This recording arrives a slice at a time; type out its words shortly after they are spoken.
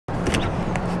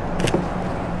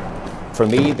For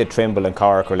me, the Trimble and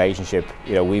KOREC relationship,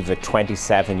 we've a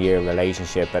 27-year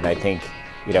relationship, and I think,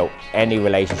 any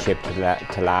relationship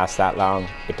to last that long,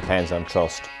 it depends on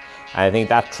trust. And I think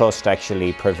that trust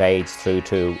actually pervades through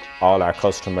to all our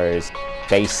customers.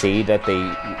 They see that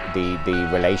the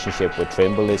relationship with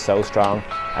Trimble is so strong,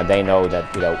 and they know that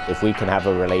if we can have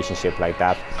a relationship like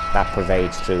that, that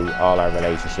pervades through all our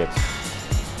relationships.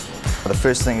 The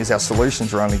first thing is our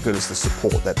solutions are only good as the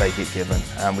support that they get given.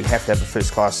 We have to have a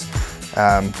first-class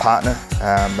partner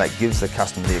that gives the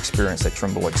customer the experience that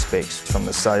Trimble expects, from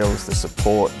the sales, the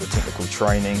support, the technical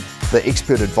training. The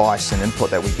expert advice and input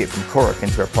that we get from KOREC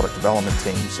into our product development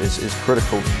teams is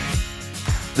critical.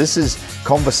 This is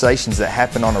conversations that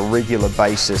happen on a regular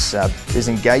basis. There's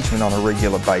engagement on a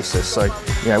regular basis. So,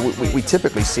 we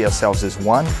typically see ourselves as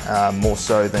one, more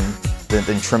so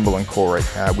than Trimble and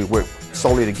KOREC. We work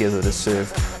solely together to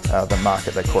serve the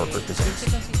market that KOREC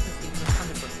represents.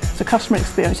 So customer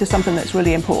experience is something that's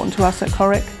really important to us at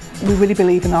KOREC. We really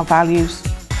believe in our values.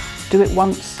 Do it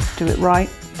once, do it right,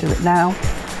 do it now.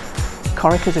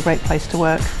 KOREC is a great place to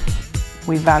work.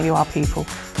 We value our people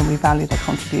and we value their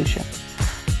contribution.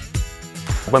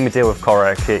 When we deal with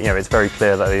KOREC, it's very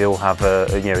clear that they all have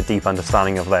a deep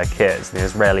understanding of their kits.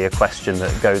 There's rarely a question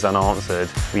that goes unanswered.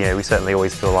 We certainly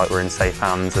always feel like we're in safe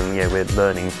hands, and we're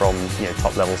learning from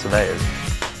top-level surveyors.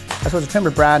 I suppose the Trimble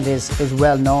brand is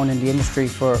well known in the industry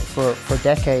for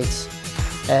decades,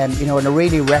 and it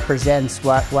really represents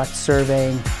what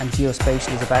surveying and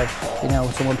geospatial is about.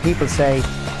 So when people say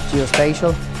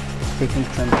geospatial, they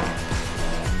think Trimble.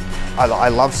 I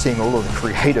love seeing all of the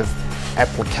creative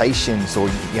applications or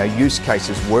use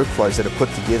cases, workflows that are put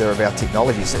together of our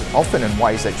technologies, often in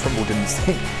ways that Trimble didn't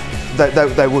think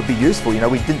they would be useful. We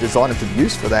didn't design them to be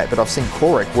used for that, but I've seen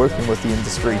KOREC working with the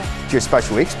industry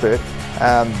geospatial expert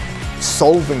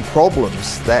solving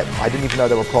problems that I didn't even know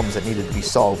there were problems that needed to be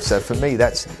solved. So for me,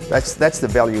 that's the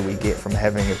value we get from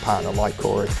having a partner like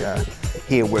KOREC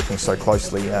here working so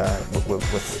closely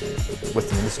with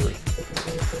the industry.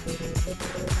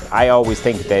 I always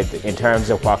think that in terms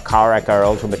of what KOREC are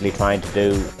ultimately trying to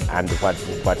do and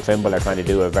what Trimble are trying to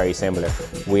do are very similar.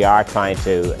 We are trying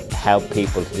to help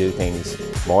people to do things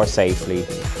more safely,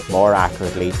 more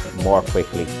accurately, more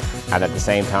quickly, and at the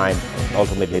same time,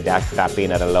 ultimately that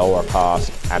being at a lower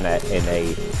cost and in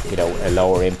a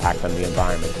lower impact on the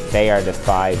environment. They are the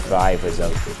 5 drivers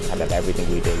of everything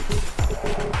we do.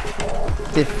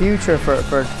 The future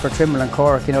for Trimble and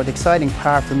KOREC, the exciting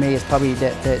part for me is probably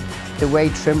the way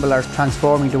Trimble are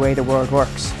transforming the way the world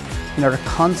works. They're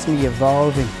constantly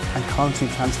evolving and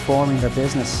constantly transforming their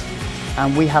business,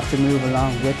 and we have to move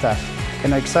along with that.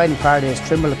 And the exciting part is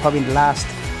Trimble are probably in the last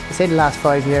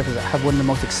 5 years have one of the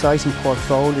most exciting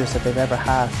portfolios that they've ever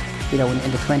had.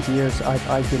 In the 20 years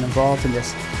I've been involved in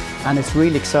this, and it's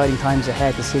really exciting times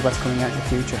ahead to see what's coming out in the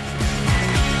future.